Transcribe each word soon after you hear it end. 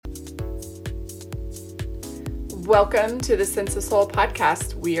Welcome to the Sense of Soul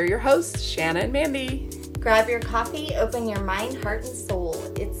podcast. We are your hosts, Shanna and Mandy. Grab your coffee, open your mind, heart, and soul.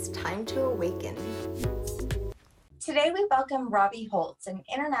 It's time to awaken. Today we welcome Robbie Holtz, an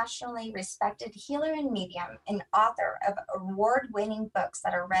internationally respected healer and medium and author of award-winning books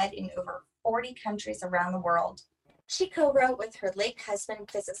that are read in over 40 countries around the world. She co-wrote with her late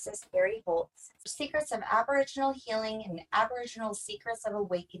husband, physicist Gary Holtz, Secrets of Aboriginal Healing and Aboriginal Secrets of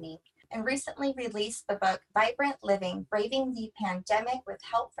Awakening, and recently released the book Vibrant Living, Braving the Pandemic with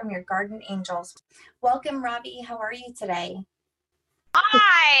Help from Your Guardian Angels. Welcome, Robbie. How are you today?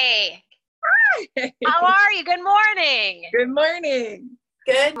 Hi. How are you? Good morning. Good morning.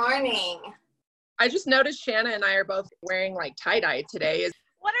 Good morning. I just noticed Shanna and I are both wearing like tie-dye today.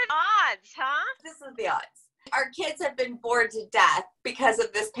 What are the odds, huh? This is the odds. Our kids have been bored to death because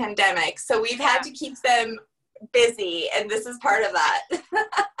of this pandemic, so we've had to keep them busy, and this is part of that.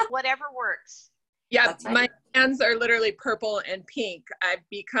 Whatever works. Yeah, That's right. My hands are literally purple and pink. I've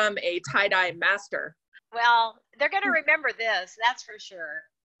become a tie-dye master. Well, they're going to remember this, that's for sure.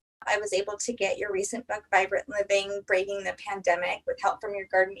 I was able to get your recent book, Vibrant Living, Braving the Pandemic with Help from Your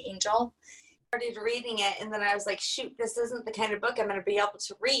Guardian Angel. I started reading it, and then I was like, shoot, this isn't the kind of book I'm going to be able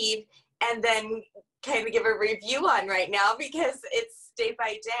to read and then kind of give a review on right now because it's day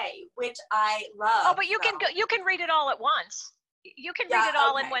by day, which I love. Oh, but you can read it all at once. You can read it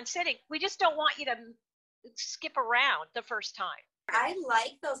all in one sitting. We just don't want you to skip around the first time. I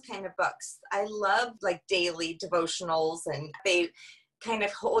like those kind of books. I love like daily devotionals, and they kind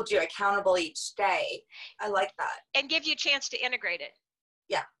of hold you accountable each day. I like that. And give you a chance to integrate it.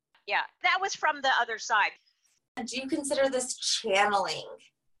 Yeah. Yeah. That was from the other side. Do you consider this channeling?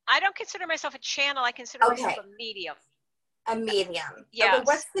 I don't consider myself a channel. I consider myself a medium. A medium. Yes. Okay,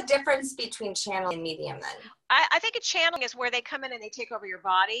 what's the difference between channel and medium then? I think a channeling is where they come in and they take over your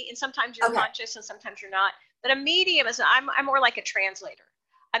body, and sometimes you're conscious and sometimes you're not. But a medium is, I'm more like a translator.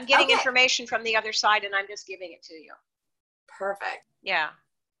 I'm getting information from the other side and I'm just giving it to you. Perfect. Yeah.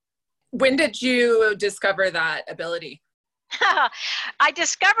 When did you discover that ability? I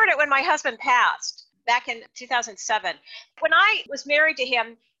discovered it when my husband passed back in 2007. When I was married to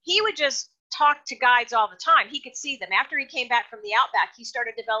him, he would just talk to guides all the time. He could see them. After he came back from the outback, he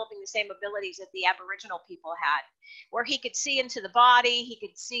started developing the same abilities that the Aboriginal people had, where he could see into the body, he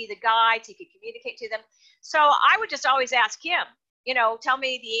could see the guides, he could communicate to them. So I would just always ask him, tell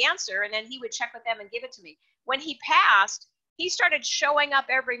me the answer, and then he would check with them and give it to me. When he passed, he started showing up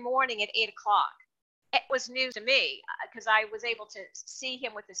every morning at 8 o'clock. It was new to me because I was able to see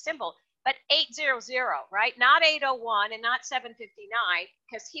him with the symbol. But 800, right? Not 801 and not 759,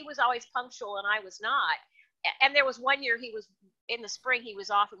 because he was always punctual and I was not. And there was one year he was, in the spring, he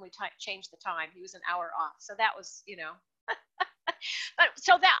was off and we changed the time. He was an hour off. So that was, But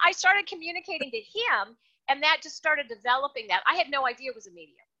so that I started communicating to him, and that just started developing that. I had no idea it was a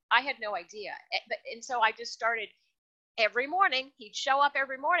medium. I had no idea. And so I just started every morning. He'd show up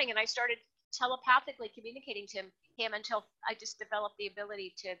every morning, and I started telepathically communicating to him until I just developed the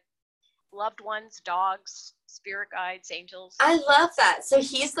ability to loved ones, dogs, spirit guides, angels. I love that. So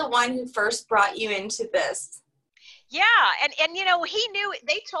he's the one who first brought you into this. Yeah. And he knew,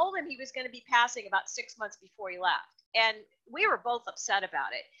 they told him he was going to be passing about 6 months before he left. And we were both upset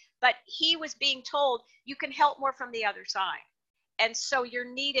about it. But he was being told, you can help more from the other side. And so you're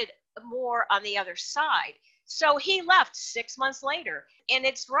needed more on the other side. So he left 6 months later. And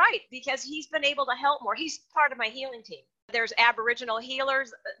it's right, because he's been able to help more. He's part of my healing team. There's Aboriginal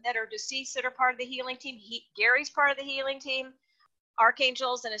healers that are deceased that are part of the healing team. Gary's part of the healing team,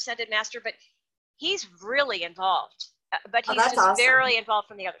 archangels and ascended master, but he's really involved. But he's just awesome. Very involved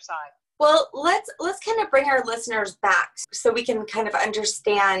from the other side. Well, let's kind of bring our listeners back so we can kind of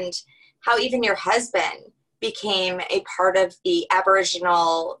understand how even your husband became a part of the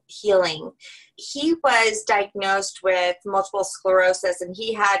Aboriginal healing. He was diagnosed with multiple sclerosis, and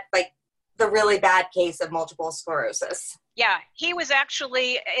he had like the really bad case of multiple sclerosis. Yeah, he was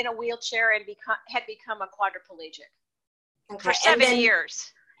actually in a wheelchair and had become a quadriplegic for 7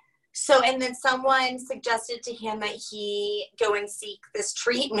 years. So, and then someone suggested to him that he go and seek this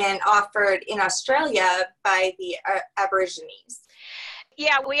treatment offered in Australia by the Aborigines.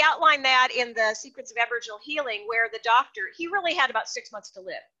 Yeah, we outlined that in the Secrets of Aboriginal Healing, where the doctor, he really had about 6 months to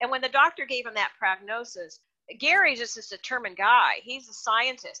live. And when the doctor gave him that prognosis, Gary's just this determined guy. He's a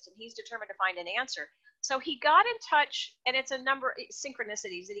scientist, and he's determined to find an answer. So he got in touch, and it's a number of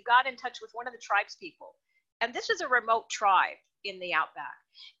synchronicities, that he got in touch with one of the tribes people. And this is a remote tribe in the outback.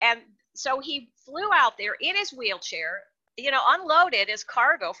 And so he flew out there in his wheelchair, unloaded his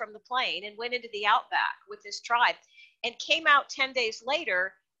cargo from the plane and went into the outback with this tribe, and came out 10 days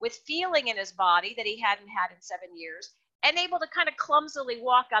later with feeling in his body that he hadn't had in 7 years, and able to kind of clumsily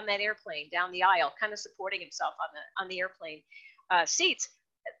walk on that airplane down the aisle, kind of supporting himself on the airplane seats.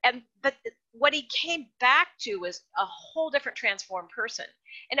 But what he came back to was a whole different transformed person.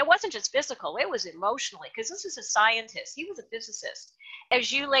 And it wasn't just physical, it was emotionally, because this is a scientist. He was a physicist.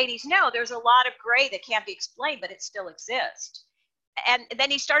 As you ladies know, there's a lot of gray that can't be explained, but it still exists. And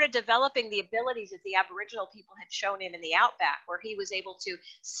then he started developing the abilities that the Aboriginal people had shown him in the outback, where he was able to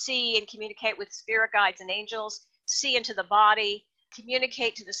see and communicate with spirit guides and angels, see into the body,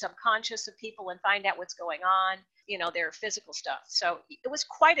 communicate to the subconscious of people and find out what's going on, their physical stuff. So it was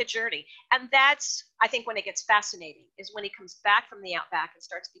quite a journey. And that's, I think, when it gets fascinating, is when he comes back from the outback and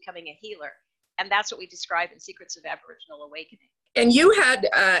starts becoming a healer. And that's what we describe in Secrets of Aboriginal Awakening. And you had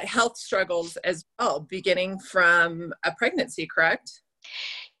health struggles as well, beginning from a pregnancy, correct?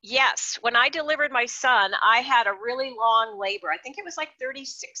 Yes. When I delivered my son, I had a really long labor. I think it was like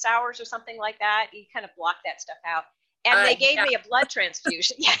 36 hours or something like that. You kind of block that stuff out. And they gave me a blood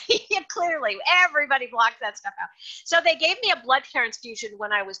transfusion. Yeah, clearly. Everybody blocked that stuff out. So they gave me a blood transfusion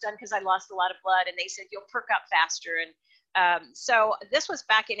when I was done because I lost a lot of blood. And they said, you'll perk up faster. And so this was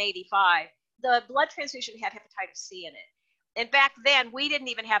back in 85. The blood transfusion had hepatitis C in it. And back then, we didn't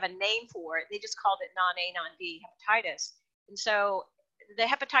even have a name for it. They just called it non-A, non-B hepatitis. And so the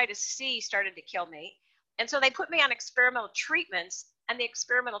hepatitis C started to kill me. And so they put me on experimental treatments, and the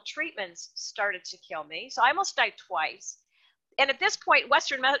experimental treatments started to kill me. So I almost died twice. And at this point,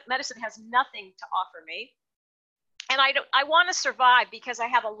 Western medicine has nothing to offer me. And I want to survive because I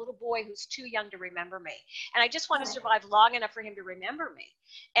have a little boy who's too young to remember me. And I just want to survive long enough for him to remember me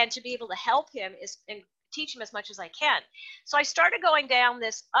and to be able to help him and teach him as much as I can. So I started going down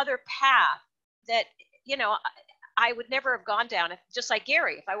this other path that, I would never have gone down, just like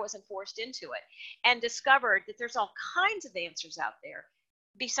Gary, if I wasn't forced into it, and discovered that there's all kinds of answers out there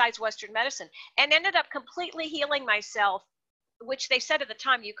besides Western medicine, and ended up completely healing myself, which they said at the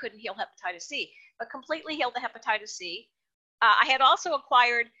time you couldn't heal hepatitis C, but completely healed the hepatitis C. I had also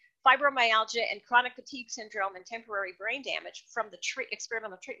acquired fibromyalgia and chronic fatigue syndrome and temporary brain damage from the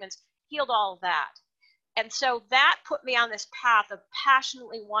experimental treatments, healed all of that. And so that put me on this path of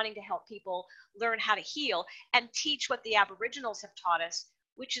passionately wanting to help people learn how to heal and teach what the Aboriginals have taught us,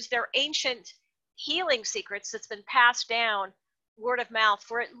 which is their ancient healing secrets that's been passed down word of mouth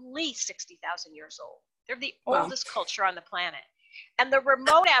for at least 60,000 years old. They're the oldest culture on the planet. And the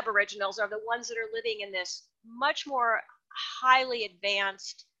remote Aboriginals are the ones that are living in this much more highly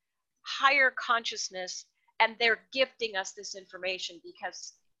advanced, higher consciousness, and they're gifting us this information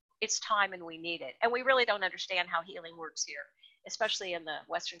because it's time and we need it. And we really don't understand how healing works here, especially in the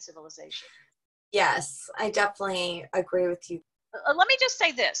Western civilization. Yes, I definitely agree with you. Let me just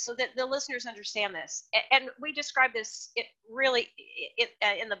say this so that the listeners understand this. And we describe this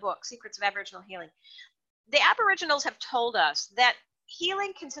in the book, Secrets of Aboriginal Healing. The Aboriginals have told us that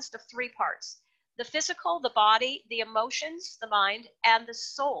healing consists of three parts: the physical, the body, the emotions, the mind, and the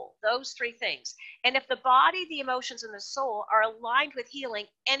soul, those three things. And if the body, the emotions, and the soul are aligned with healing,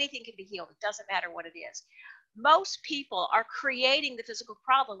 anything can be healed. It doesn't matter what it is. Most people are creating the physical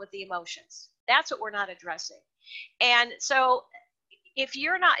problem with the emotions. That's what we're not addressing. And so if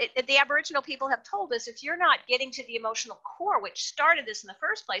you're not, the Aboriginal people have told us, if you're not getting to the emotional core, which started this in the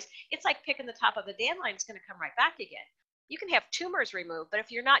first place, it's like picking the top of a dandelion, it's going to come right back again. You can have tumors removed, but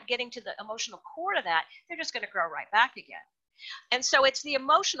if you're not getting to the emotional core of that, they're just going to grow right back again. And so it's the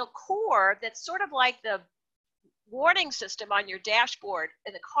emotional core that's sort of like the warning system on your dashboard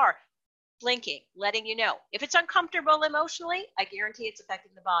in the car, blinking, letting you know. If it's uncomfortable emotionally, I guarantee it's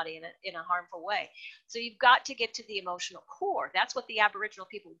affecting the body in a harmful way. So you've got to get to the emotional core. That's what the Aboriginal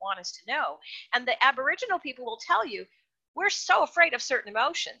people want us to know. And the Aboriginal people will tell you, we're so afraid of certain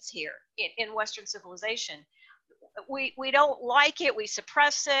emotions here in Western civilization. We don't like it, we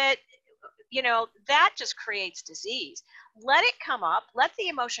suppress it, that just creates disease. Let it come up, let the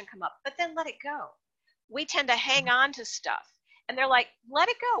emotion come up, but then let it go. We tend to hang on to stuff, and they're like, let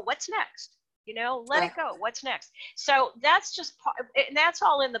it go, what's next? Let it go, what's next? So that's just part, and that's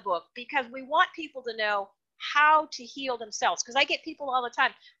all in the book, because we want people to know how to heal themselves. Because I get people all the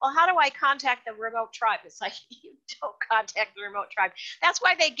time, well, how do I contact the remote tribe? It's like, you don't contact the remote tribe. That's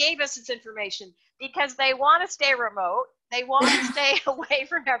why they gave us this information, because they want to stay remote. They want to stay away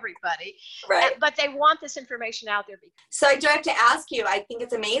from everybody. Right. But they want this information out there. So I do have to ask you, I think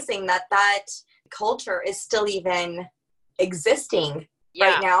it's amazing that culture is still even existing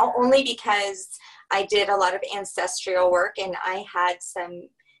right now, only because I did a lot of ancestral work, and I had some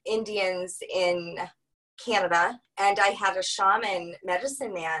Indians in Canada, and I had a shaman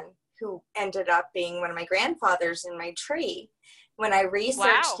medicine man who ended up being one of my grandfathers in my tree. When I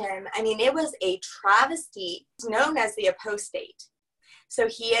researched him, I mean, it was a travesty. He's known as the apostate. So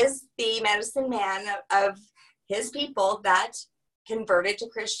he is the medicine man of his people that converted to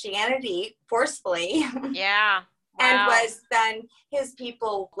Christianity forcefully. Yeah. Wow. And was then his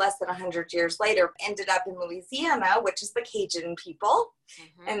people less than 100 years later ended up in Louisiana, which is the Cajun people.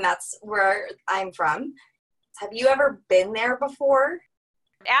 Mm-hmm. And that's where I'm from. Have you ever been there before?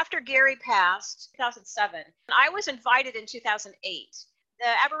 After Gary passed, 2007, I was invited in 2008. The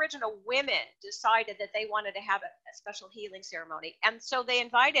Aboriginal women decided that they wanted to have a special healing ceremony. And so they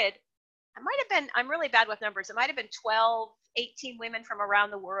invited, I'm really bad with numbers. It might have been 12, 18 women from around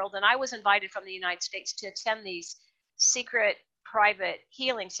the world. And I was invited from the United States to attend these secret, private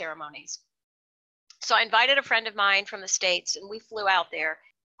healing ceremonies. So I invited a friend of mine from the States and we flew out there.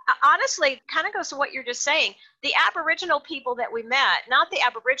 Honestly, it kind of goes to what you're just saying. The Aboriginal people that we met, not the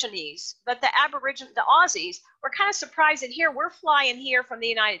Aborigines, but the Aussies, were kind of surprised that here we're flying here from the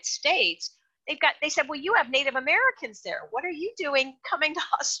United States. They said, well, you have Native Americans there. What are you doing coming to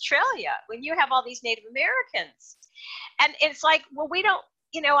Australia when you have all these Native Americans? And it's like, well, we don't,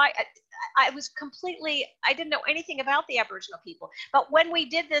 I didn't know anything about the Aboriginal people. But when we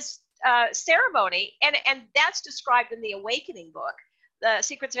did this ceremony, and that's described in the Awakening book, The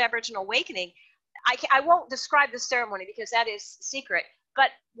Secrets of Aboriginal Awakening, I won't describe the ceremony because that is secret. But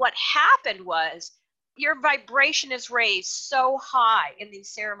what happened was your vibration is raised so high in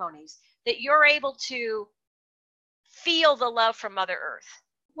these ceremonies that you're able to feel the love from Mother Earth.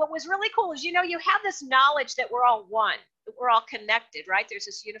 What was really cool is, you have this knowledge that we're all one, that we're all connected, right? There's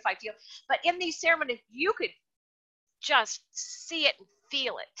this unified feel. But in these ceremonies, you could just see it and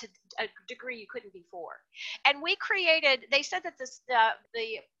feel it to a degree you couldn't before. And they said that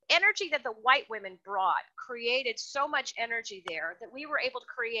the energy that the white women brought created so much energy there that we were able to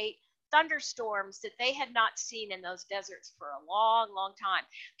create thunderstorms that they had not seen in those deserts for a long, long time,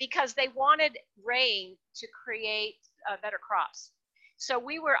 because they wanted rain to create better crops. So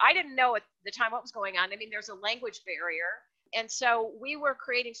I didn't know at the time what was going on. I mean, there's a language barrier. And so we were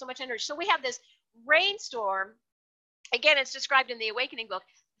creating so much energy. So we have this rainstorm. Again, it's described in the Awakening book,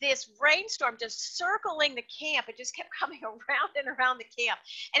 this rainstorm just circling the camp. It just kept coming around and around the camp.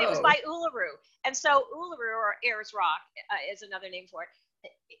 And it was by Uluru. And so Uluru, or Ayers Rock is another name for it.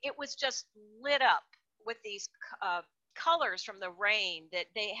 It was just lit up with these colors from the rain that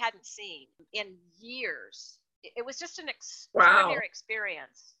they hadn't seen in years. It was just an extraordinary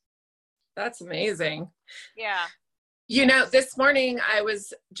experience. That's amazing. Yeah. This morning I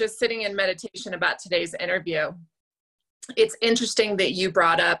was just sitting in meditation about today's interview. It's interesting that you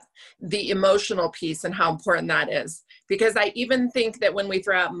brought up the emotional piece and how important that is, because I even think that when we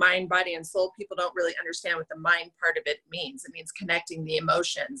throw out mind, body, and soul, people don't really understand what the mind part of it means. It means connecting the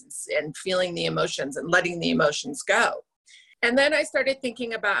emotions and feeling the emotions and letting the emotions go. And then I started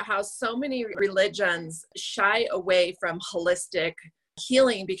thinking about how so many religions shy away from holistic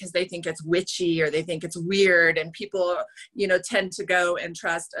healing because they think it's witchy or they think it's weird, and people tend to go and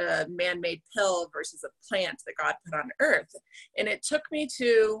trust a man-made pill versus a plant that God put on earth. And it took me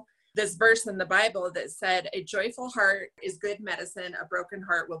to this verse in the Bible that said, a joyful heart is good medicine, a broken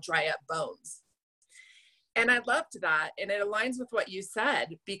heart will dry up bones. And I loved that, and it aligns with what you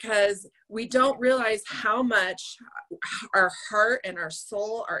said, because we don't realize how much our heart and our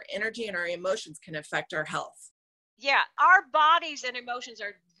soul, our energy and our emotions can affect our health. Yeah, our bodies and emotions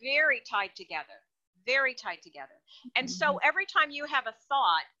are very tied together, very tied together. And so every time you have a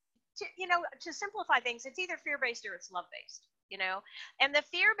thought, to simplify things, it's either fear-based or it's love-based, And the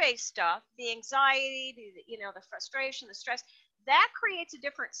fear-based stuff, the anxiety, the frustration, the stress, that creates a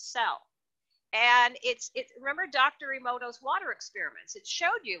different cell. And it's remember Dr. Emoto's water experiments. It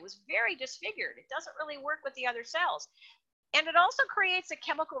showed you it was very disfigured. It doesn't really work with the other cells. And it also creates a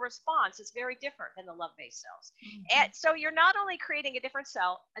chemical response. It's very different than the love-based cells. And so you're not only creating a different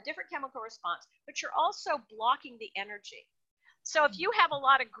cell, a different chemical response, but you're also blocking the energy. So if you have a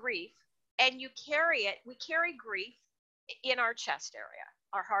lot of grief and you carry it, we carry grief in our chest area,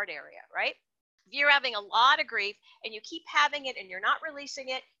 our heart area, right? If you're having a lot of grief and you keep having it and you're not releasing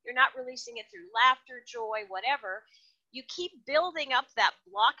it through laughter, joy, whatever, you keep building up that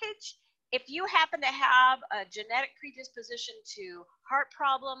blockage. If you happen to have a genetic predisposition to heart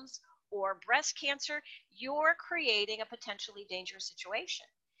problems or breast cancer, you're creating a potentially dangerous situation.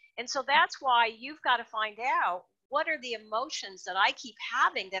 And so that's why you've got to find out, what are the emotions that I keep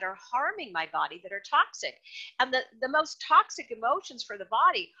having that are harming my body, that are toxic? And the most toxic emotions for the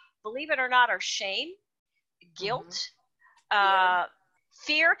body, believe it or not, are shame, guilt,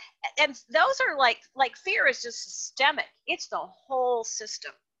 fear. And those are like fear is just systemic. It's the whole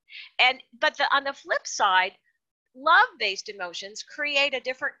system. But on the flip side, love-based emotions create a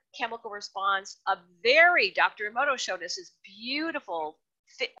different chemical response. Dr. Emoto showed us this beautiful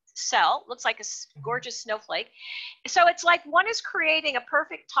cell, looks like a gorgeous snowflake. So it's like one is creating a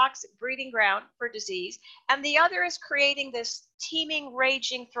perfect toxic breeding ground for disease, and the other is creating this teeming,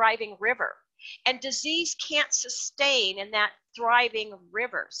 raging, thriving river. And disease can't sustain in that thriving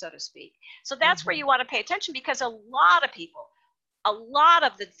river, so to speak. So that's where you want to pay attention, because a lot of people, a lot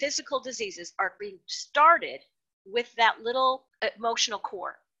of the physical diseases are being started with that little emotional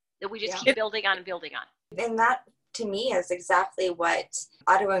core that we just keep building on and building on. And that, to me, is exactly what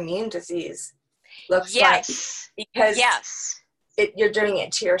autoimmune disease looks like. Because you're doing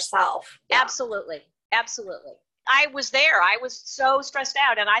it to yourself. Absolutely. Absolutely. I was there. I was so stressed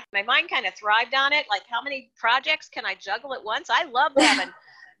out, and my mind kind of thrived on it. Like, how many projects can I juggle at once? I love having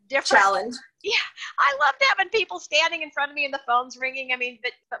different challenge. Yeah, I loved having people standing in front of me and the phone's ringing. I mean,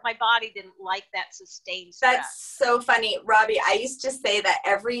 but my body didn't like that sustained stress. That's so funny, Robbie. I used to say that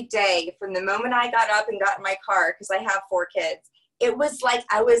every day from the moment I got up and got in my car, because I have 4 kids. It was like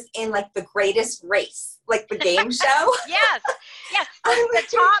I was in like the greatest race, like the game show. Yes. The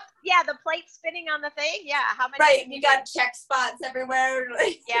top, the plate spinning on the thing. Yeah. How many? Right. You got check spots everywhere.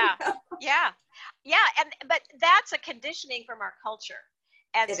 Yeah. But that's a conditioning from our culture.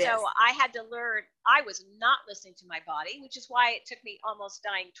 And I had to learn, I was not listening to my body, which is why it took me almost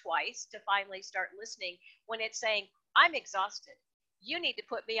dying twice to finally start listening when it's saying, I'm exhausted. You need to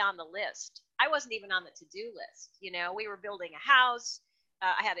put me on the list. I wasn't even on the to-do list. You know, we were building a house.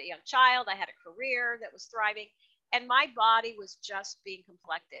 I had a young child. I had a career that was thriving. And my body was just being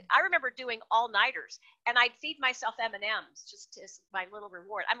conflicted. I remember doing all-nighters, and I'd feed myself M&Ms just as my little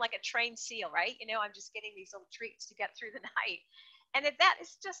reward. I'm like a trained SEAL, right? You know, I'm just getting these little treats to get through the night. And that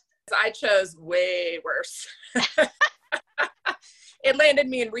is just... I chose way worse. It landed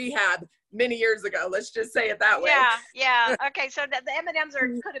me in rehab many years ago. Let's just say it that way. Yeah. Okay, so the M&Ms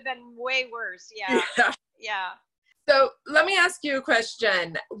could have been way worse. Yeah. So let me ask you a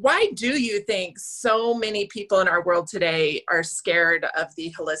question. Why do you think so many people in our world today are scared of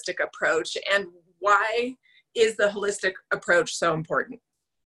the holistic approach? And why is the holistic approach so important?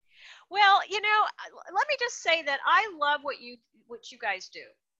 Well, you know, let me just say that I love what you guys do.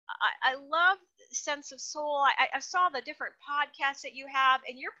 I love Sense of Soul. I saw the different podcasts that you have,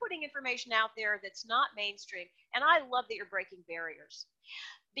 and you're putting information out there that's not mainstream. And I love that you're breaking barriers,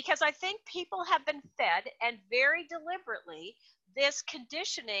 because I think people have been fed, and very deliberately, this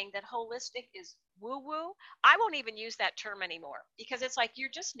conditioning that holistic is woo-woo. I won't even use that term anymore, because it's like you're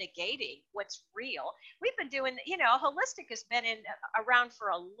just negating what's real. We've been doing, you know, holistic has been around for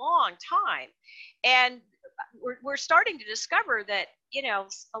a long time. And we're starting to discover that, you know,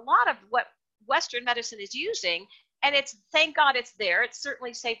 a lot of what Western medicine is using, and it's, thank God it's there. It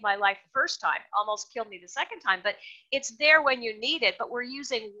certainly saved my life the first time, almost killed me the second time, but it's there when you need it. But we're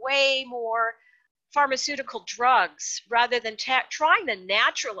using way more pharmaceutical drugs rather than trying the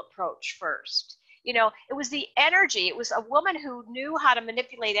natural approach first. You know, it was the energy. It was a woman who knew how to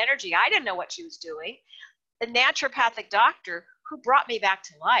manipulate energy. I didn't know what she was doing. The naturopathic doctor who brought me back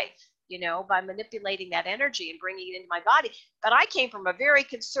to life, you know, by manipulating that energy and bringing it into my body. But I came from a very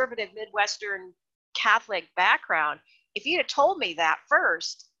conservative Midwestern Catholic background. If you'd have told me that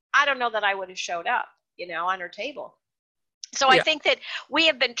first, I don't know that I would have showed up, you know, on her table. So I think that we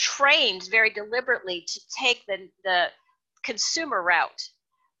have been trained very deliberately to take the consumer route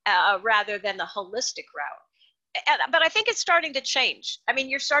rather than the holistic route. But I think it's starting to change. I mean,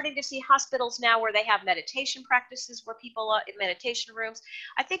 you're starting to see hospitals now where they have meditation practices, where people are in meditation rooms.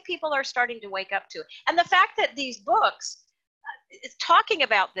 I think people are starting to wake up to it. And the fact that these books talking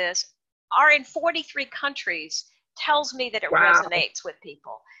about this are in 43 countries tells me that it resonates with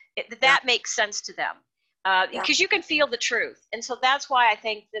people. That makes sense to them, because you can feel the truth. And so that's why I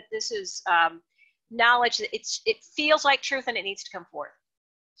think that this is knowledge that it feels like truth, and it needs to come forth.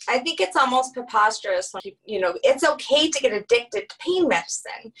 I think it's almost preposterous when, you know, it's okay to get addicted to pain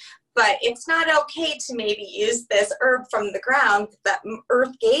medicine, but it's not okay to maybe use this herb from the ground that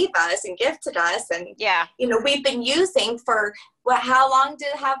Earth gave us and gifted us. And, you know, we've been using for, how long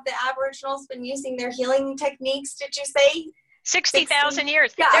have the Aboriginals been using their healing techniques, did you say? 60,000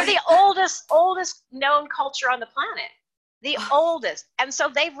 years. Yeah. They're the oldest known culture on the planet. The oldest. And so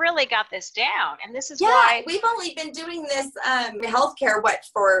they've really got this down. And this is why we've only been doing this healthcare,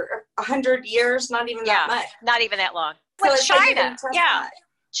 for 100 years, not even that much. Not even that long. So with China.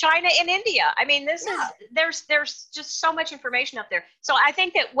 China and India. I mean, this is, there's just so much information up there. So I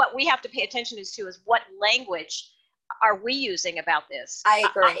think that what we have to pay attention to is what language are we using about this? I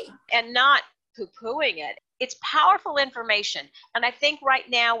agree. And not poo-pooing it. It's powerful information. And I think right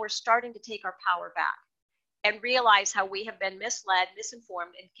now we're starting to take our power back. and realize how we have been misled,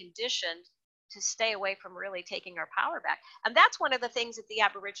 misinformed, and conditioned to stay away from really taking our power back. And that's one of the things that the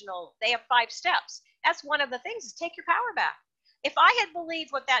Aboriginal, they have 5 steps. That's one of the things, is take your power back. If I had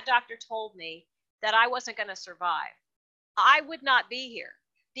believed what that doctor told me, that I wasn't going to survive, I would not be here,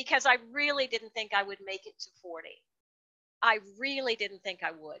 because I really didn't think I would make it to 40. I really didn't think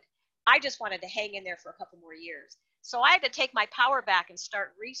I would. I just wanted to hang in there for a couple more years. So I had to take my power back and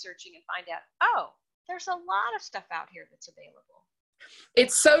start researching and find out, oh, there's a lot of stuff out here that's available.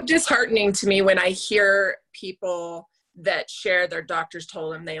 It's so disheartening to me when I hear people that share their doctors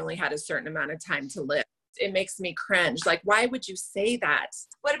told them they only had a certain amount of time to live. It makes me cringe. Like, why would you say that?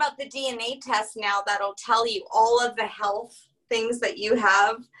 What about the DNA test now that'll tell you all of the health things that you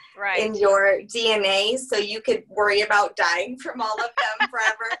have in your DNA, so you could worry about dying from all of them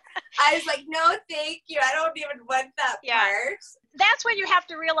forever? I was like, no, thank you. I don't even want that part. That's when you have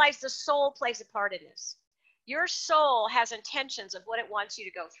to realize the soul plays a part in this. Your soul has intentions of what it wants you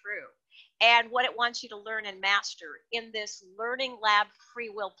to go through and what it wants you to learn and master in this learning lab free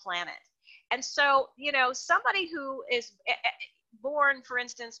will planet. And so, you know, somebody who is born, for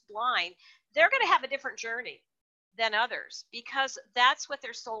instance, blind, they're going to have a different journey than others, because that's what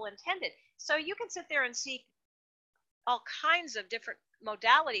their soul intended. So you can sit there and seek all kinds of different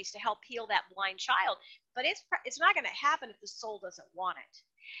modalities to help heal that blind child, but it's not going to happen if the soul doesn't want it.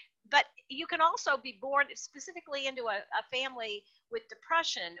 But you can also be born specifically into a family with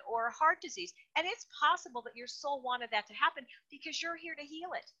depression or heart disease, and it's possible that your soul wanted that to happen because you're here to heal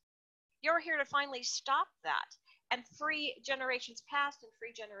it. You're here to finally stop that and free generations past and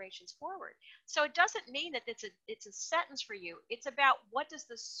free generations forward. So it doesn't mean that it's a sentence for you. It's about, what does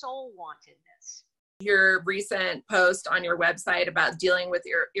the soul want in this? Your recent post on your website about dealing with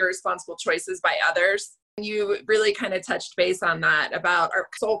your irresponsible choices by others, you really kind of touched base on that, about our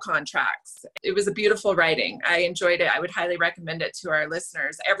soul contracts. It was a beautiful writing. I enjoyed it. I would highly recommend it to our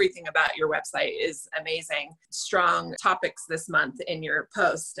listeners. Everything about your website is amazing. Strong topics this month in your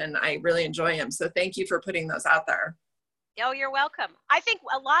post, and I really enjoy them. So thank you for putting those out there. Oh, you're welcome. I think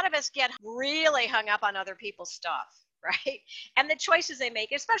a lot of us get really hung up on other people's stuff, right? And the choices they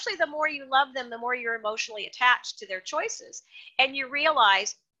make, especially the more you love them, the more you're emotionally attached to their choices. And you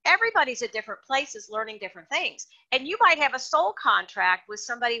realize everybody's at different places learning different things. And you might have a soul contract with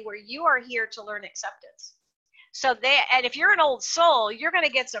somebody where you are here to learn acceptance. And if you're an old soul, you're going to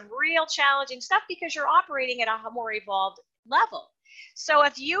get some real challenging stuff because you're operating at a more evolved level. So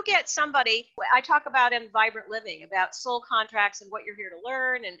if you get somebody, I talk about in Vibrant Living, about soul contracts and what you're here to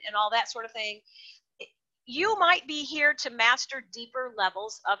learn and all that sort of thing. You might be here to master deeper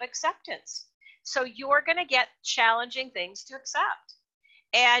levels of acceptance. So you're going to get challenging things to accept.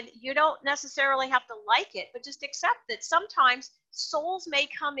 And you don't necessarily have to like it, but just accept that sometimes souls may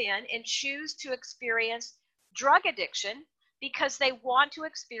come in and choose to experience drug addiction because they want to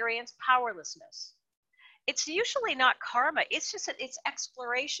experience powerlessness. It's usually not karma. It's just that it's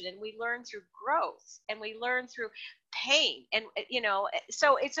exploration, and we learn through growth and we learn through pain. And, you know,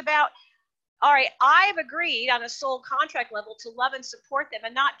 so it's about, all right, I've agreed on a soul contract level to love and support them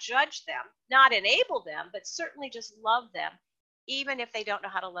and not judge them, not enable them, but certainly just love them, even if they don't know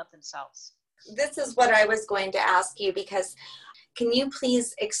how to love themselves. This is what I was going to ask you, because can you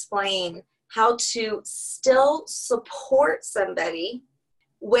please explain how to still support somebody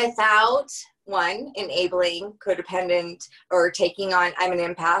without, one, enabling codependent or taking on, I'm an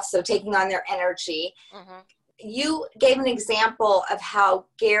empath, so taking on their energy. Mm-hmm. You gave an example of how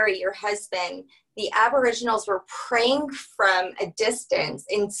Gary, your husband, the Aboriginals were praying from a distance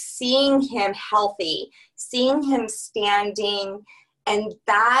and seeing him healthy, seeing him standing, and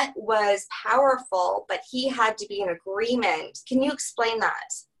that was powerful, but he had to be in agreement. Can you explain that?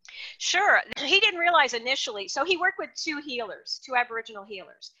 Sure. He didn't realize initially. So he worked with 2 Aboriginal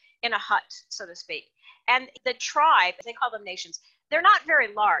healers in a hut, so to speak. And the tribe, they call them nations, they're not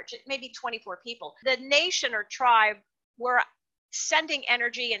very large, maybe 24 people. The nation or tribe were sending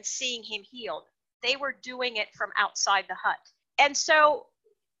energy and seeing him healed. They were doing it from outside the hut. And so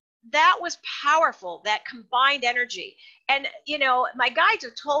that was powerful, that combined energy. And, you know, my guides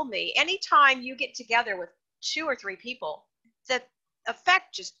have told me, anytime you get together with 2 or 3 people, the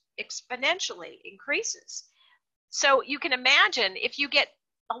effect just exponentially increases. So you can imagine if you get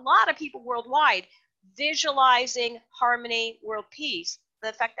a lot of people worldwide visualizing harmony, world peace, the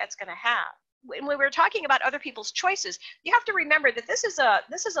effect that's going to have. When we were talking about other people's choices, you have to remember that this is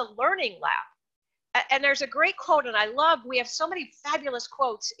a learning lab. And there's a great quote, and I love, we have so many fabulous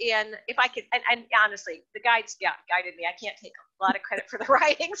quotes in, if I could, and honestly, the guides guided me. I can't take a lot of credit for the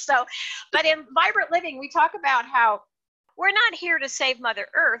writing. So, but in Vibrant Living, we talk about how We're not here to save Mother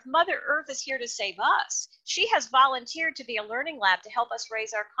Earth. Mother Earth is here to save us. She has volunteered to be a learning lab to help us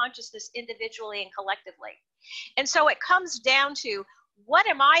raise our consciousness individually and collectively. And so it comes down to, what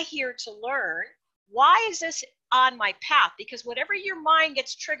am I here to learn? Why is this on my path? Because whatever your mind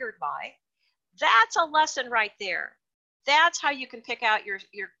gets triggered by, that's a lesson right there. That's how you can pick out your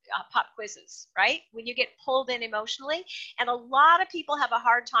pop quizzes, right? When you get pulled in emotionally. And a lot of people have a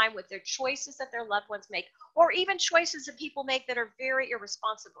hard time with their choices that their loved ones make, or even choices that people make that are very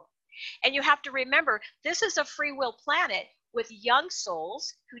irresponsible. And you have to remember, this is a free will planet with young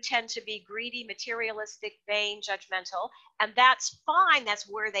souls who tend to be greedy, materialistic, vain, judgmental, and that's fine. That's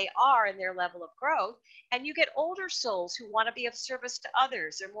where they are in their level of growth. And you get older souls who want to be of service to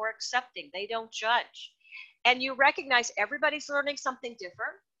others. They're more accepting. They don't judge. And you recognize everybody's learning something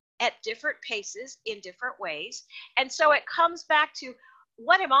different at different paces in different ways. And so it comes back to,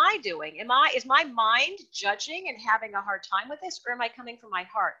 what am I doing? Is my mind judging and having a hard time with this, or am I coming from my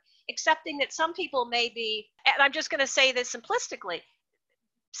heart? Accepting that some people may be, and I'm just going to say this simplistically,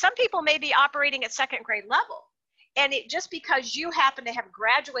 some people may be operating at second grade level. And just because you happen to have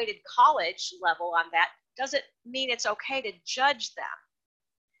graduated college level on that doesn't mean it's okay to judge them.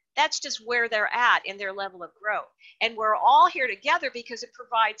 That's just where they're at in their level of growth. And we're all here together because it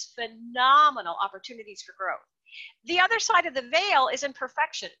provides phenomenal opportunities for growth. The other side of the veil is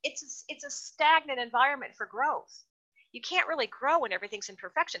imperfection. It's a stagnant environment for growth. You can't really grow when everything's in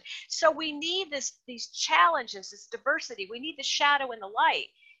perfection. So we need these challenges, this diversity. We need the shadow and the light.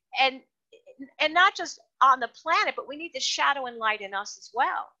 And not just on the planet, but we need the shadow and light in us as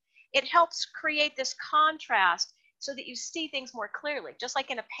well. It helps create this contrast so that you see things more clearly. Just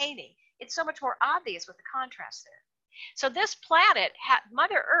like in a painting, it's so much more obvious with the contrast there. So this planet,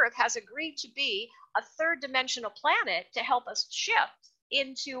 Mother Earth, has agreed to be a third dimensional planet to help us shift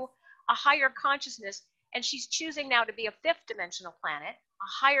into a higher consciousness. And she's choosing now to be a fifth dimensional planet,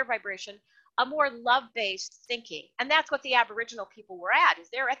 a higher vibration, a more love-based thinking. And that's what the Aboriginal people were at, is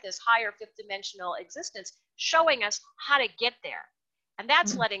they're at this higher fifth dimensional existence, showing us how to get there. And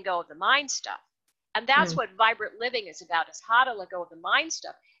that's letting go of the mind stuff. And that's what Vibrant Living is about, is how to let go of the mind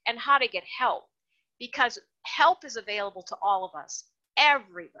stuff and how to get help. Because help is available to all of us,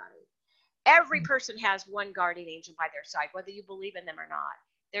 everybody. Every person has one guardian angel by their side, whether you believe in them or not.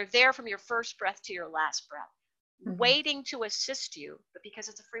 They're there from your first breath to your last breath, waiting to assist you. But because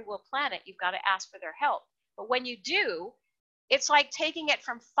it's a free will planet, you've got to ask for their help. But when you do, it's like taking it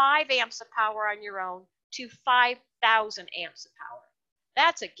from 5 amps of power on your own to 5,000 amps of power.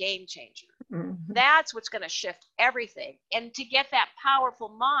 That's a game changer. That's what's going to shift everything. And to get that powerful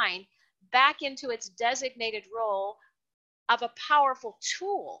mind back into its designated role of a powerful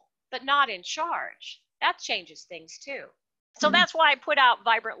tool, but not in charge, that changes things too. So that's why I put out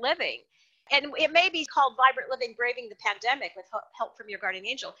Vibrant Living. And it may be called Vibrant Living Braving the Pandemic with help from your guardian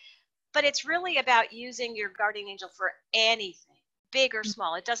angel. But it's really about using your guardian angel for anything, big or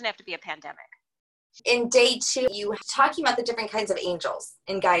small. It doesn't have to be a pandemic. In day 2, you were talking about the different kinds of angels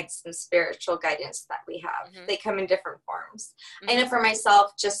and guides and spiritual guidance that we have. They come in different forms. I know for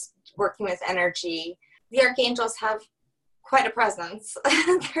myself, just working with energy, the archangels have quite a presence.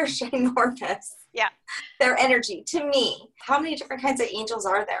 They're ginormous. Yeah. Their energy, to me, how many different kinds of angels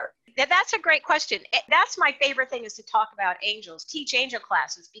are there? That's a great question. That's my favorite thing, is to talk about angels, teach angel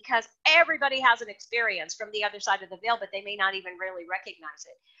classes, because everybody has an experience from the other side of the veil, but they may not even really recognize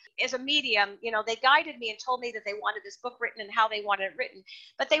it. As a medium, they guided me and told me that they wanted this book written and how they wanted it written.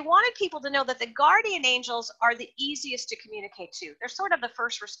 But they wanted people to know that the guardian angels are the easiest to communicate to. They're sort of the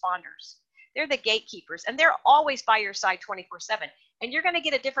first responders. They're the gatekeepers, and they're always by your side 24/7. And you're going to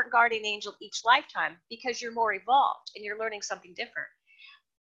get a different guardian angel each lifetime because you're more evolved and you're learning something different.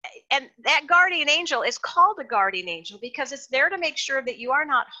 And that guardian angel is called a guardian angel because it's there to make sure that you are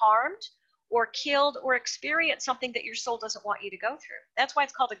not harmed or killed or experience something that your soul doesn't want you to go through. That's why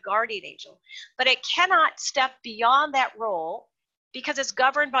it's called a guardian angel. But it cannot step beyond that role because it's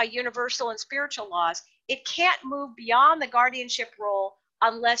governed by universal and spiritual laws. It can't move beyond the guardianship role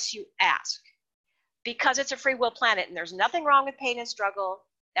unless you ask, because it's a free will planet and there's nothing wrong with pain and struggle.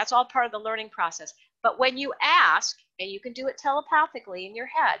 That's all part of the learning process. But when you ask, and you can do it telepathically in your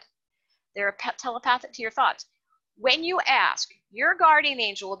head, they're telepathic to your thoughts. When you ask, your guardian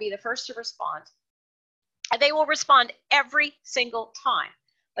angel will be the first to respond. And they will respond every single time.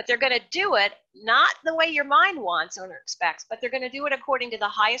 But they're going to do it not the way your mind wants or expects, but they're going to do it according to the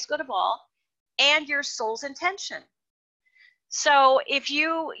highest good of all and your soul's intention. So if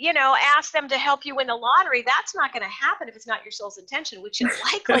you ask them to help you win the lottery, that's not going to happen if it's not your soul's intention, which it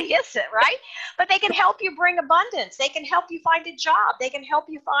likely isn't, right? But they can help you bring abundance. They can help you find a job. They can help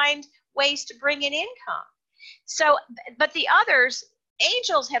you find ways to bring in income. So, but the others,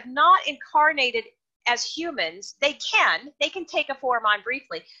 angels have not incarnated as humans. They can take a form on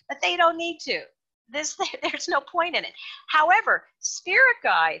briefly, but they don't need to. There's no point in it. However, spirit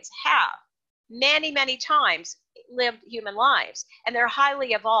guides have many, many times lived human lives, and they're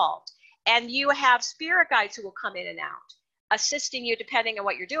highly evolved. And you have spirit guides who will come in and out, assisting you depending on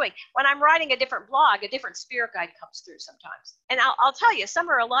what you're doing. When I'm writing a different blog, a different spirit guide comes through sometimes. And I'll tell you, some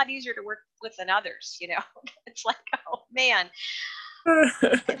are a lot easier to work with than others, you know. It's like, oh man.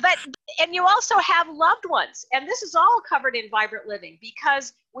 And you also have loved ones. And this is all covered in Vibrant Living,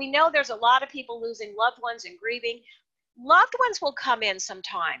 because we know there's a lot of people losing loved ones and grieving. Loved ones will come in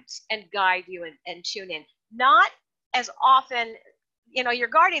sometimes and guide you and tune in. Not as often, you know, your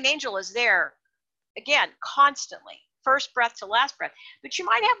guardian angel is there, again, constantly, first breath to last breath. But you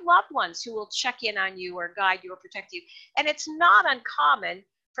might have loved ones who will check in on you or guide you or protect you. And it's not uncommon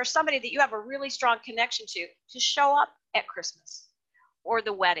for somebody that you have a really strong connection to show up at Christmas or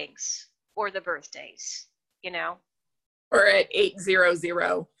the weddings or the birthdays, you know. Or at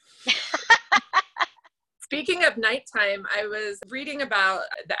 8:00. Speaking of nighttime, I was reading about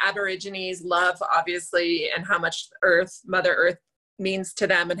the Aborigines' love, obviously, and how much Mother Earth means to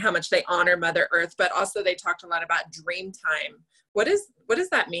them and how much they honor Mother Earth, but also they talked a lot about dream time. What does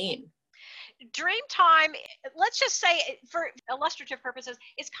that mean? Dream time, let's just say for illustrative purposes,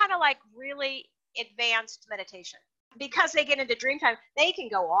 it's kind of like really advanced meditation. Because they get into dream time, they can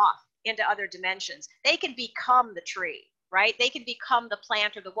go off into other dimensions. They can become the tree, right? They can become the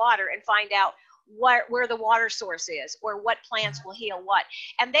plant or the water and find out where the water source is or what plants will heal what.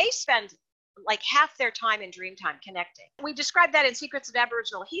 And they spend like half their time in dream time connecting. We described that in Secrets of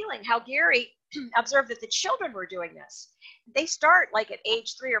Aboriginal Healing, how Gary observed that the children were doing this. They start like at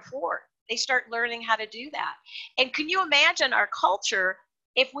age 3 or 4. They start learning how to do that. And can you imagine our culture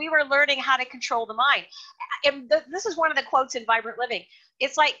if we were learning how to control the mind? And this is one of the quotes in Vibrant Living.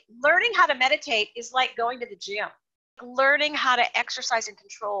 It's like learning how to meditate is like going to the gym. Learning how to exercise and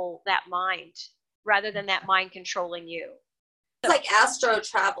control that mind rather than that mind controlling you. It's like astro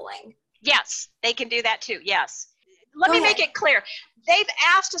traveling. Yes, they can do that too. Yes. Let me make it clear. They've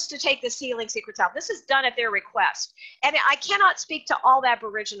asked us to take this healing secrets out. This is done at their request. And I cannot speak to all the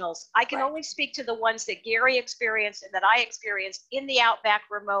Aboriginals. I can only speak to the ones that Gary experienced and that I experienced in the outback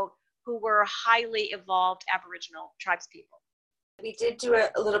remote, who were highly evolved Aboriginal tribes people. We did do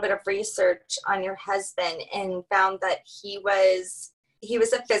a little bit of research on your husband and found that he was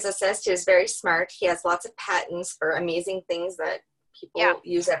a physicist. He was very smart. He has lots of patents for amazing things that people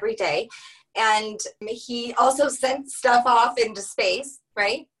use every day. And he also sent stuff off into space,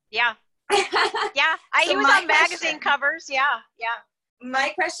 right? Yeah. Yeah. He was on magazine covers. Yeah. Yeah. My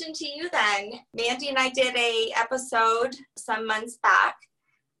question to you then, Mandy and I did a episode some months back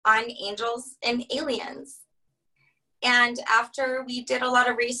on angels and aliens. And after we did a lot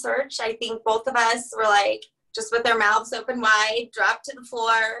of research, I think both of us were like, just with our mouths open wide, dropped to the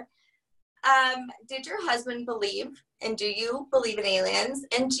floor. Did your husband believe, and do you believe in aliens?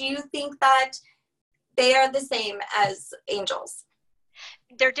 And do you think that they are the same as angels?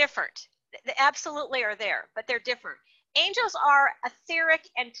 They're different. They absolutely are there, but they're different. Angels are etheric,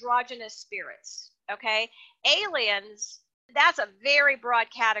 androgynous spirits, okay? Aliens, that's a very broad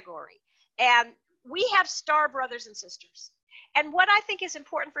category. And we have star brothers and sisters. And what I think is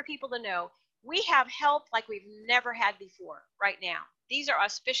important for people to know, we have help like we've never had before right now. These are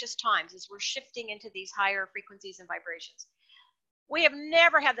auspicious times as we're shifting into these higher frequencies and vibrations. We have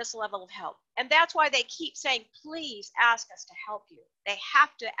never had this level of help. And that's why they keep saying, please ask us to help you. They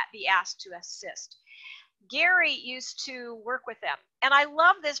have to be asked to assist. Gary used to work with them. And I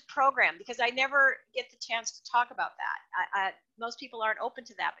love this program because I never get the chance to talk about that. Most people aren't open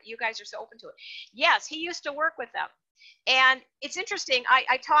to that, but you guys are so open to it. Yes, he used to work with them. And it's interesting.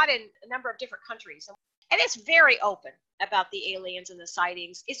 I taught in a number of different countries. And it's very open about the aliens and the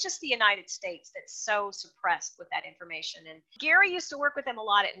sightings. It's just the United States that's so suppressed with that information. And Gary used to work with them a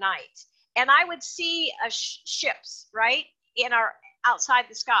lot at night. And I would see ships, right, outside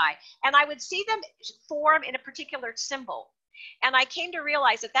the sky. And I would see them form in a particular symbol. And I came to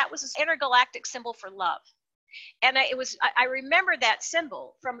realize that was an intergalactic symbol for love. And I remember that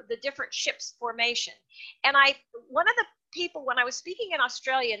symbol from the different ships formation. And one of the people, when I was speaking in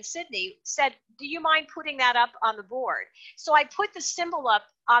Australia in Sydney, said, do you mind putting that up on the board? So I put the symbol up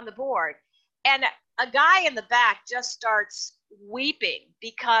on the board, and a guy in the back just starts weeping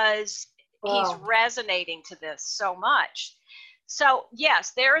because he's resonating to this so much. So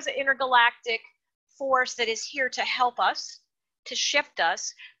yes, there is an intergalactic force that is here to help us, to shift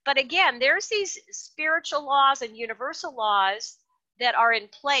us. But again, there's these spiritual laws and universal laws that are in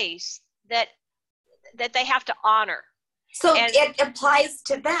place that that they have to honor. So And it applies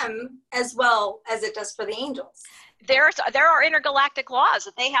to them as well as it does for the angels. there are intergalactic laws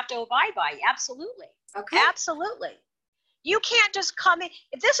that they have to abide by. Absolutely. Okay. Absolutely. You can't just come in.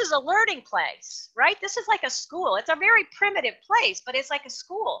 This is a learning place, right? This is like a school. It's a very primitive place, but it's like a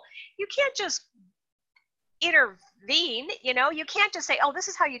school. You can't just intervene, you know? You can't just say, oh, this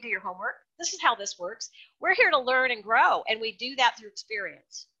is how you do your homework. This is how this works. We're here to learn and grow, and we do that through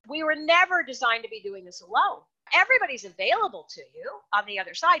experience. We were never designed to be doing this alone. Everybody's available to you on the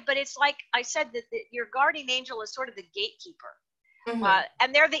other side, but it's like I said, that your guardian angel is sort of the gatekeeper. Mm-hmm.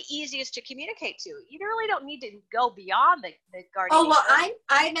 And they're the easiest to communicate to. You really don't need to go beyond the guardian Oh, well, angel.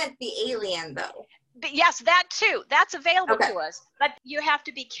 I meant the alien, though. But yes, that too. That's available Okay. to us. But you have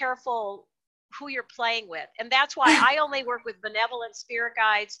to be careful who you're playing with. And that's why I only work with benevolent spirit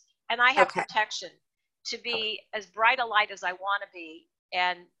guides, and I have Okay. protection to be as bright a light as I want to be.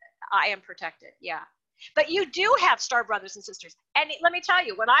 And I am protected. Yeah. But you do have star brothers and sisters. And let me tell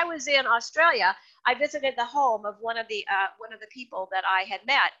you, when I was in Australia, I visited the home of one of the people that I had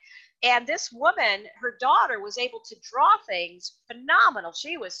met. And this woman, her daughter, was able to draw things phenomenal.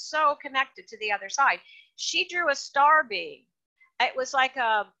 She was so connected to the other side. She drew a star being. It was like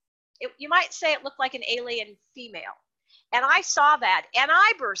you might say it looked like an alien female. And I saw that, and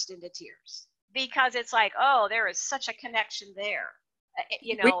I burst into tears because it's like, oh, there is such a connection there.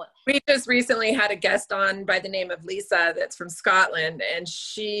 You know, we just recently had a guest on by the name of Lisa that's from Scotland, and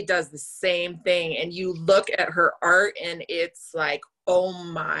she does the same thing. And you look at her art and it's like, oh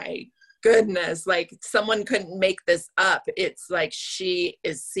my goodness, like someone couldn't make this up. It's like she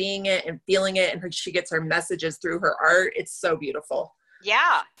is seeing it and feeling it, and she gets her messages through her art. It's so beautiful.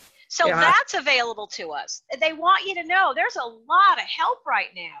 Yeah. So that's available to us. They want you to know there's a lot of help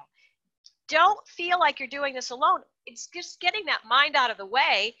right now. Don't feel like you're doing this alone. It's just getting that mind out of the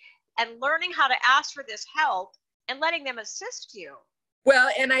way and learning how to ask for this help and letting them assist you. Well,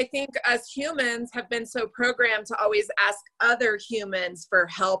 and I think us humans have been so programmed to always ask other humans for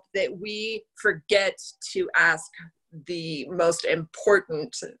help that we forget to ask the most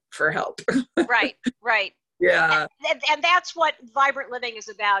important for help. Right, right. Yeah. And that's what Vibrant Living is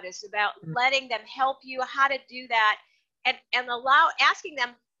about letting them help you how to do that and asking them,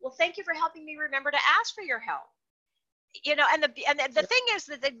 well, thank you for helping me remember to ask for your help. You know, and the thing is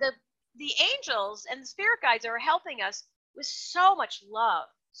that the angels and the spirit guides are helping us with so much love,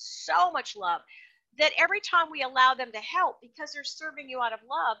 that every time we allow them to help, because they're serving you out of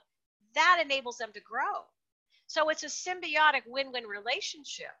love, that enables them to grow. So it's a symbiotic win-win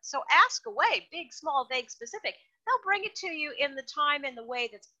relationship. So ask away, big, small, vague, specific. They'll bring it to you in the time and the way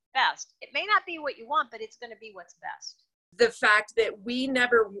that's best. It may not be what you want, but it's going to be what's best. The fact that we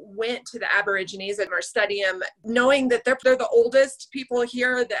never went to the Aborigines and our study them, knowing that they're the oldest people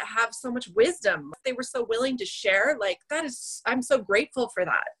here that have so much wisdom. They were so willing to share. Like I'm so grateful for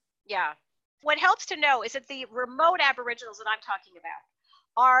that. Yeah. What helps to know is that the remote Aboriginals that I'm talking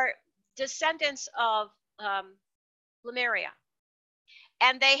about are descendants of Lemuria.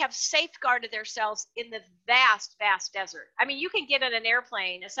 And they have safeguarded themselves in the vast, vast desert. I mean, you can get in an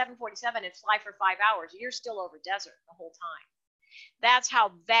airplane, a 747, and fly for 5 hours. You're still over desert the whole time. That's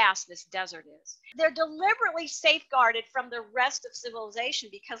how vast this desert is. They're deliberately safeguarded from the rest of civilization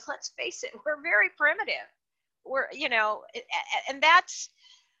because, let's face it, we're very primitive. And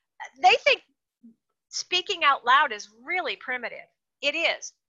they think speaking out loud is really primitive. It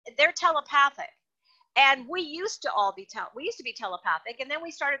is. They're telepathic. And we used to be telepathic, and then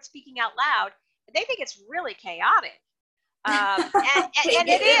we started speaking out loud. They think it's really chaotic, and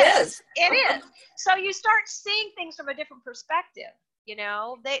it is. It is. So you start seeing things from a different perspective. You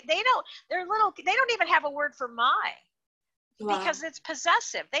know, they don't even have a word for my, because it's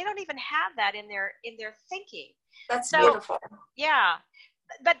possessive. They don't even have that in their thinking. That's beautiful. Yeah,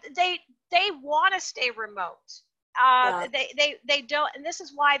 but they want to stay remote. They don't, and this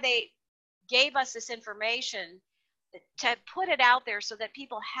is why they gave us this information to put it out there so that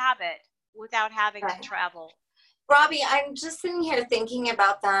people have it without having to travel. Robbie, I'm just sitting here thinking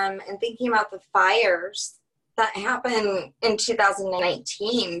about them and thinking about the fires that happened in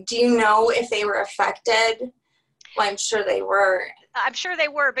 2019. Do you know if they were affected? Well, I'm sure they were. I'm sure they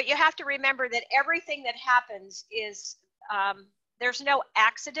were, but you have to remember that everything that happens is, there's no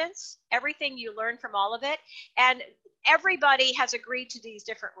accidents. Everything you learn from all of it. And everybody has agreed to these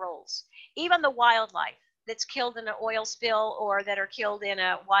different roles. Even the wildlife that's killed in an oil spill or that are killed in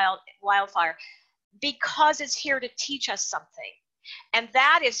a wildfire, because it's here to teach us something. And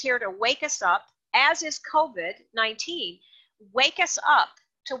that is here to wake us up, as is COVID-19, wake us up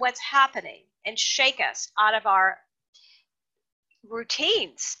to what's happening and shake us out of our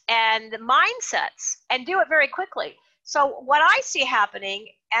routines and mindsets and do it very quickly. So what I see happening,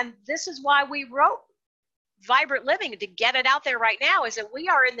 and this is why we wrote Vibrant Living, to get it out there right now, is that we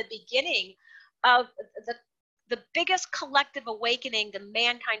are in the beginning of the biggest collective awakening that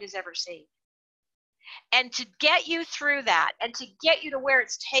mankind has ever seen. And to get you through that and to get you to where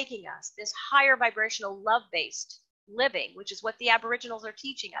it's taking us, this higher vibrational love-based living, which is what the Aboriginals are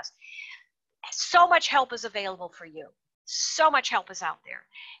teaching us, so much help is available for you. So much help is out there.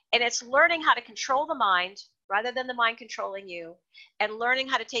 And it's learning how to control the mind rather than the mind controlling you, and learning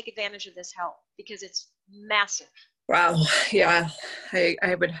how to take advantage of this help, because it's massive. Wow. Yeah,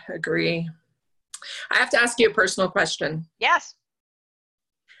 I would agree. I have to ask you a personal question. Yes.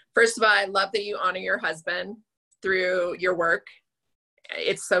 First of all, I love that you honor your husband through your work.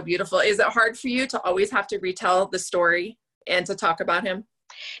 It's so beautiful. Is it hard for you to always have to retell the story and to talk about him?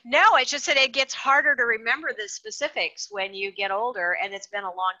 No, it's just that it gets harder to remember the specifics when you get older, and it's been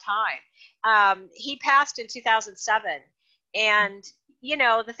a long time. He passed in 2007, and you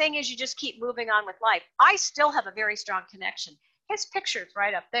know, the thing is, you just keep moving on with life. I still have a very strong connection. His picture's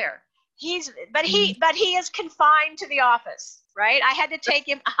right up there. But he is confined to the office, right? I had to take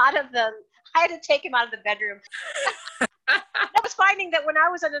him out of the bedroom. I was finding that when I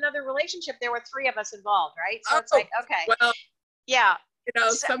was in another relationship, there were 3 of us involved, right? So it's like, okay, well, yeah. You know,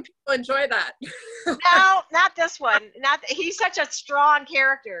 so, some people enjoy that. No, not this one. He's such a strong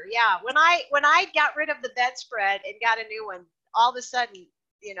character. Yeah. When I got rid of the bedspread and got a new one, all of a sudden,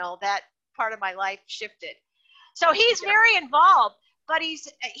 you know, that part of my life shifted. So he's very involved, but he's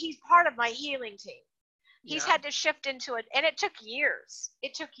part of my healing team. He's had to shift into it, and it took years.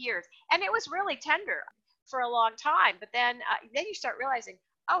 And it was really tender for a long time. But then you start realizing,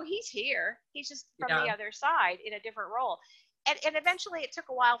 oh, he's here. He's just from the other side in a different role. And eventually it took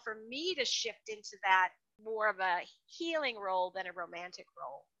a while for me to shift into that more of a healing role than a romantic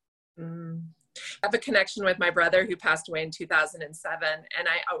role. I have a connection with my brother who passed away in 2007. And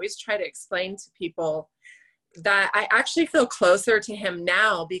I always try to explain to people that I actually feel closer to him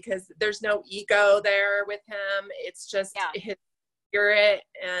now because there's no ego there with him. It's just his spirit.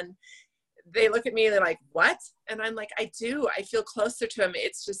 And they look at me and they're like, what? And I'm like, I do. I feel closer to him.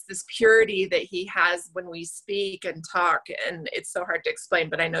 It's just this purity that he has when we speak and talk. And it's so hard to explain,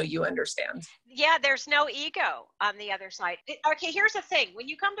 but I know you understand. Yeah, there's no ego on the other side. Okay, here's the thing. When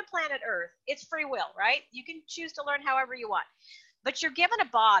you come to planet Earth, it's free will, right? You can choose to learn however you want. But you're given a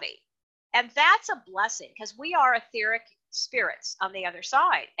body. And that's a blessing because we are etheric spirits on the other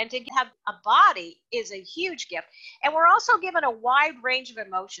side. And to have a body is a huge gift. And we're also given a wide range of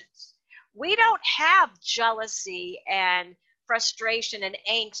emotions. We don't have jealousy and frustration and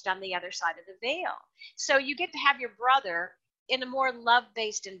angst on the other side of the veil. So you get to have your brother in a more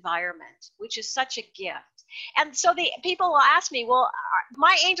love-based environment, which is such a gift. And so the people will ask me, well,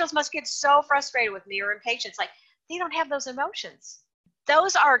 my angels must get so frustrated with me or impatient. It's like, they don't have those emotions.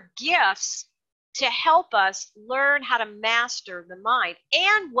 Those are gifts to help us learn how to master the mind.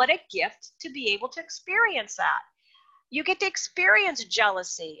 And what a gift to be able to experience that. You get to experience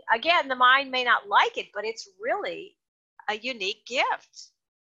jealousy. Again, the mind may not like it, but it's really a unique gift.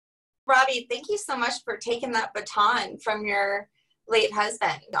 Robbie, thank you so much for taking that baton from your late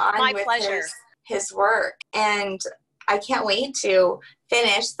husband on My with pleasure. His work. And I can't wait to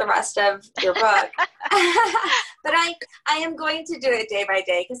finish the rest of your book. But I am going to do it day by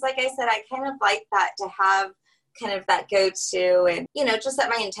day because, like I said, I kind of like that, to have kind of that go-to and, you know, just set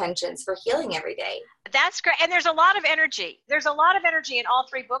my intentions for healing every day. That's great. And there's a lot of energy. There's a lot of energy in all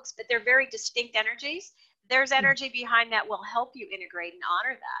 3 books, but they're very distinct energies. There's energy behind that will help you integrate and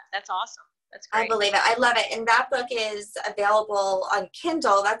honor that. That's awesome. That's great. I believe it. I love it. And that book is available on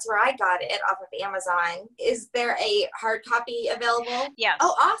Kindle. That's where I got it, off of Amazon. Is there a hard copy available? Yes.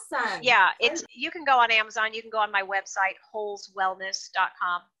 Oh, awesome. Yeah. You can go on Amazon. You can go on my website,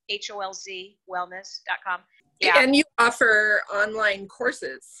 holzwellness.com, HOLZ wellness.com. Yeah. And you offer online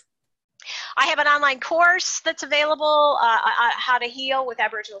courses. I have an online course that's available, How to Heal with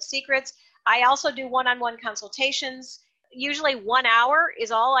Aboriginal Secrets. I also do one-on-one consultations. Usually 1 hour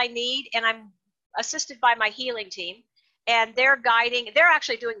is all I need, and I'm assisted by my healing team. And they're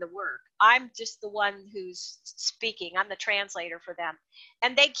actually doing the work. I'm just the one who's speaking. I'm the translator for them.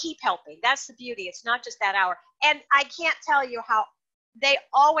 And they keep helping. That's the beauty. It's not just that hour. And I can't tell you how they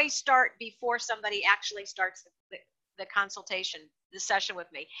always start before somebody actually starts the consultation, the session with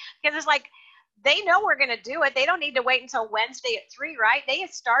me. Because it's like, they know we're going to do it. They don't need to wait until Wednesday at 3, right? They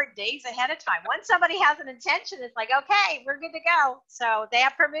start days ahead of time. Once somebody has an intention, it's like, okay, we're good to go. So they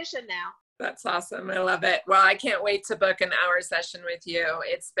have permission now. That's awesome. I love it. Well, I can't wait to book an hour session with you.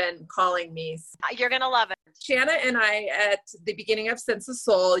 It's been calling me. You're going to love it. Shanna and I, at the beginning of Sense of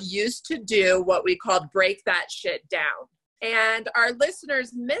Soul, used to do what we called break that shit down. And our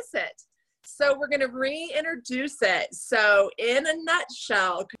listeners miss it. So we're going to reintroduce it. So in a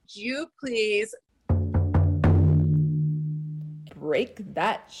nutshell, could you please break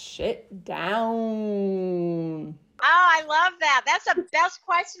that shit down? Oh, I love that. That's the best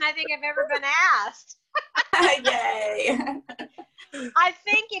question I think I've ever been asked. Yay. I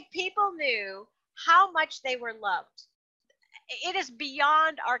think if people knew how much they were loved, it is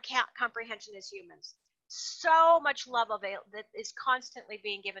beyond our comprehension as humans. So much love that is constantly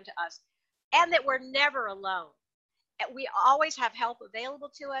being given to us, and that we're never alone. We always have help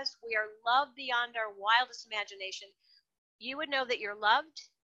available to us. We are loved beyond our wildest imagination. You would know that you're loved,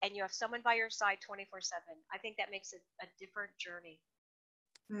 and you have someone by your side 24/7. I think that makes it a different journey.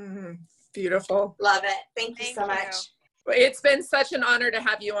 Beautiful. Love it. Thank you so much. It's been such an honor to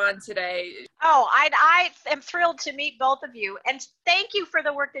have you on today. Oh, I am thrilled to meet both of you. And thank you for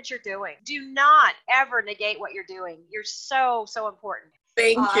the work that you're doing. Do not ever negate what you're doing. You're so, so important.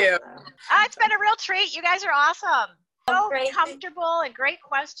 Thank you. It's been a real treat. You guys are awesome. So comfortable and great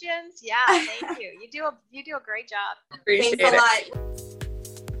questions. Yeah, thank you. You do a great job. Appreciate Thanks a it. lot.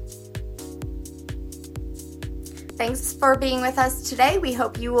 Thanks for being with us today. We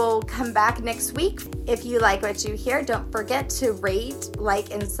hope you will come back next week. If you like what you hear, don't forget to rate, like,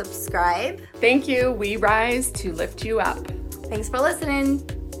 and subscribe. Thank you. We rise to lift you up. Thanks for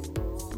listening.